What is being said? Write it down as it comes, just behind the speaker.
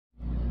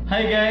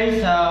Hi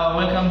guys,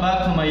 welcome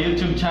back to my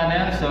YouTube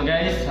channel. So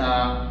guys,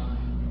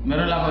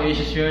 meron lang ako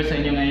i-share sa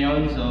inyo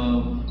ngayon. So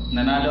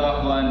nanalo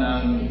ako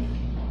ng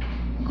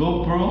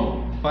Gopro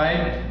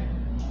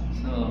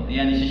 5. So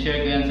yan,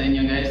 i-share ko yan sa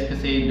inyo guys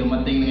kasi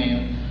dumating na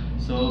ngayon.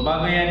 So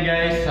bago yan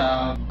guys,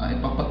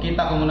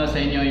 ipapakita ko muna sa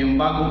inyo yung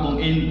bago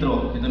kong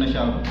intro. Ito na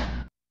siya.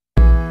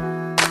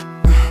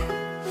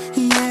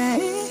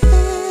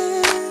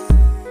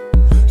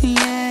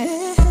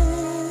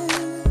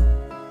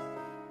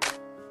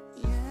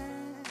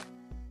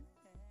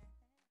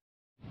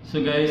 So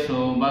guys,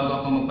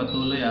 bago ako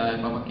magpatuloy,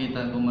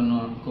 ipapakita ko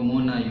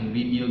muna yung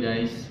video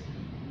guys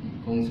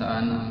kung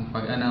saan ang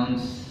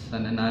pag-announce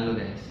sa nanalo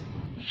guys.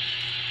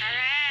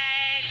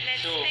 Alright,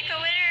 let's pick a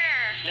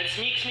winner. Let's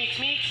mix.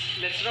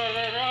 Let's roll.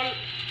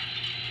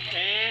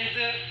 And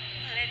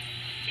Let's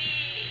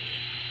see.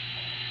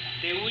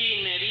 the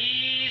winner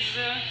is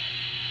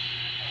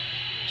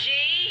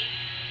Jay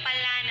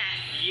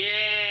Palanas.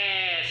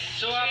 yes.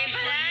 So happy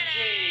for you,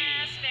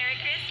 Jay. Merry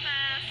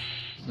Christmas.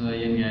 So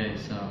ayun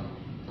guys,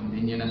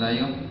 continue na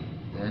tayo.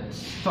 Let's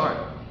start!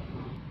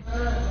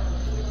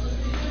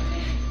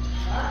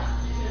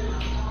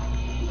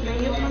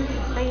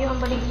 Layo ang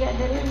baligya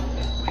dali.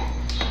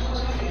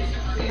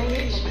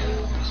 Layo.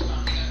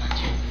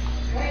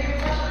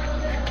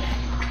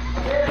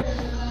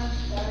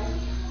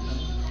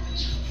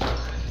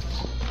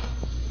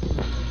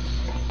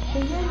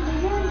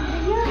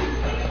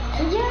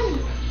 Ayan.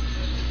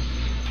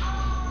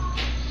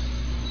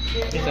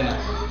 Isa na.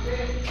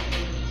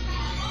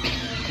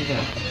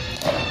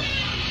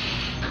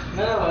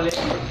 Balik.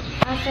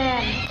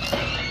 Asen.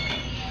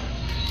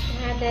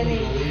 Dali.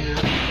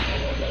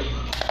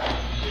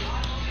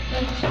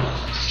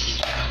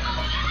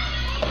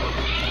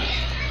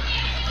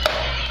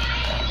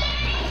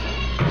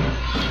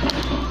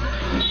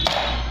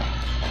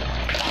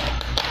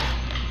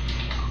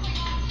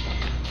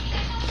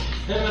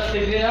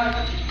 Plastic niya.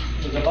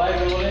 Magabay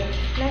ko ulit.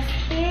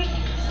 Plastic.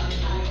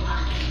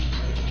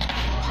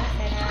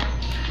 Asen na.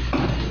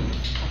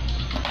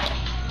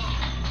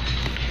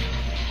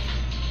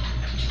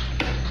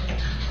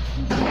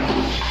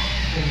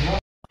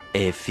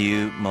 A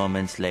few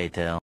moments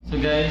later. So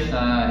guys,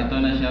 ito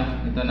na siya.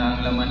 Ito na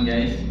ang laman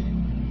guys.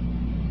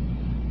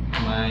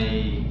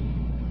 May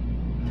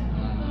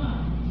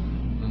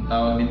anong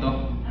tawag dito?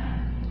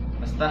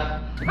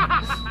 Basta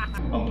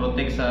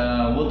pang-protect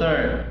sa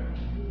water.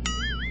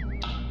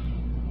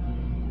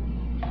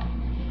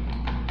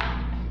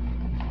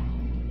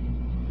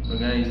 So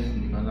guys,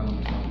 hindi ko alam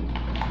kung saan.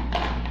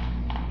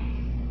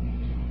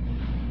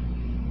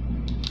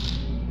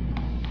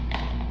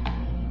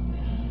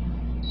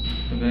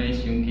 Ito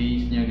guys, yung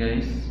case niya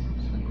guys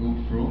sa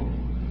Gopro.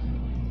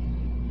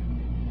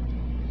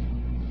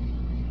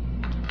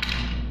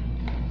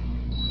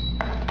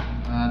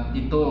 At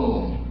ito,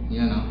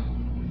 yan o.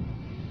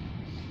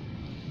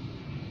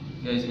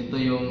 Guys, ito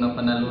yung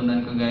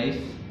napanalunan ko guys.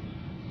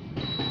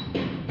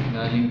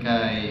 Galing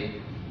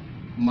kay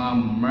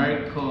Ma'am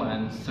Marco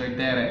and Sir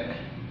Tere.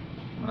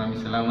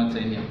 Maraming salamat sa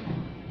inyo.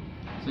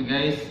 So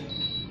guys,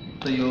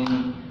 ito yung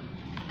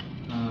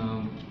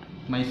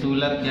may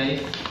sulat guys.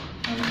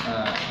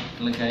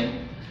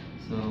 Lagay.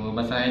 So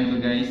babasahin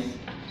ko guys.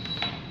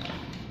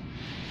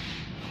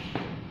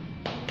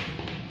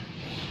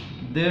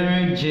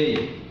 Dear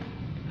Jay,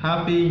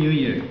 Happy New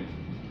Year.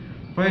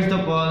 First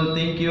of all,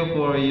 thank you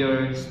for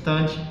your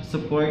staunch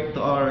support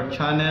to our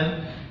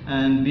channel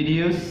and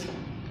videos.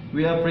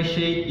 We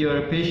appreciate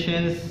your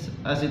patience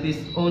as it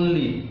is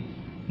only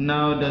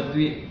now that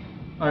we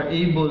are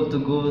able to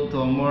go to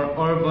a more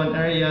urban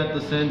area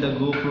to send the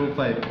Gopro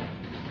 5.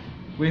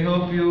 We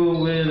hope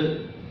you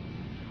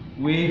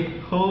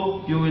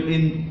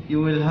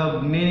will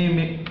have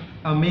many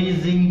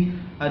amazing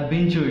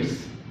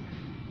adventures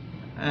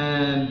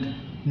and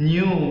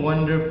new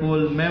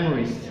wonderful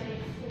memories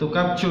to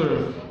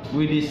capture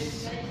with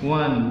this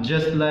one,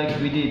 just like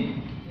we did.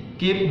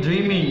 Keep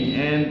dreaming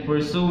and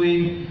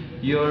pursuing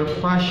your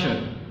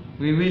passion.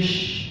 We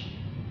wish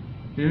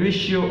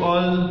you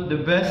all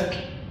the best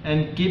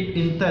and keep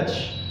in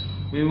touch.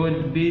 We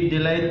would be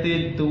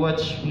delighted to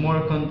watch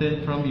more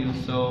content from you.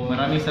 So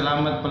maraming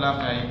salamat pala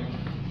kay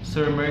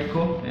Sir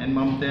Marco and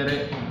Ma'am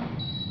Tere.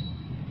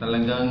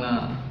 Talagang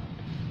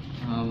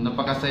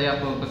napakasaya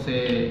ko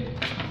kasi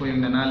ako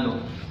yung nanalo.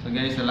 So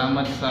guys,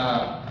 salamat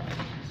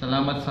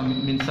sa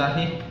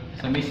mensahe,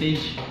 sa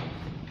message.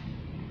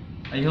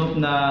 I hope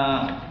na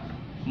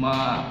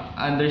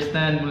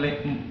ma-understand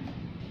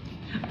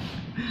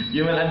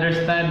you will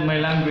understand my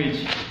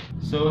language.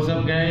 So what's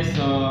up guys?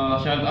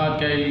 Shout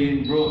out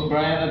kay Bro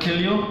Brian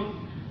Atilio.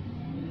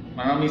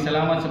 Maraming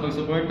salamat sa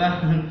pagsuporta.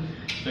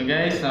 So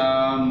guys,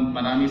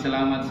 maraming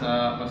salamat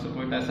sa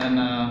pagsuporta.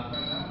 Sana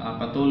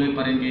patuloy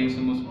pa rin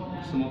kayong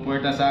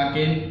sumuporta sa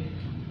akin.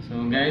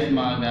 So guys,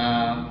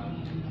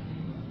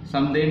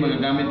 someday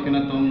magagamit ko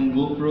na tong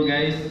GoPro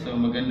guys. So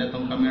maganda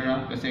tong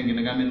camera kasi ang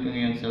ginagamit ko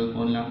ngayon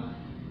cellphone lang.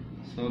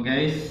 So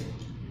guys,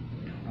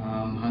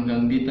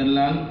 hanggang dito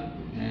lang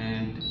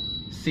and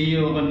see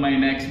you on my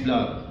next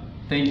vlog.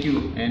 Thank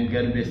you and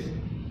God bless.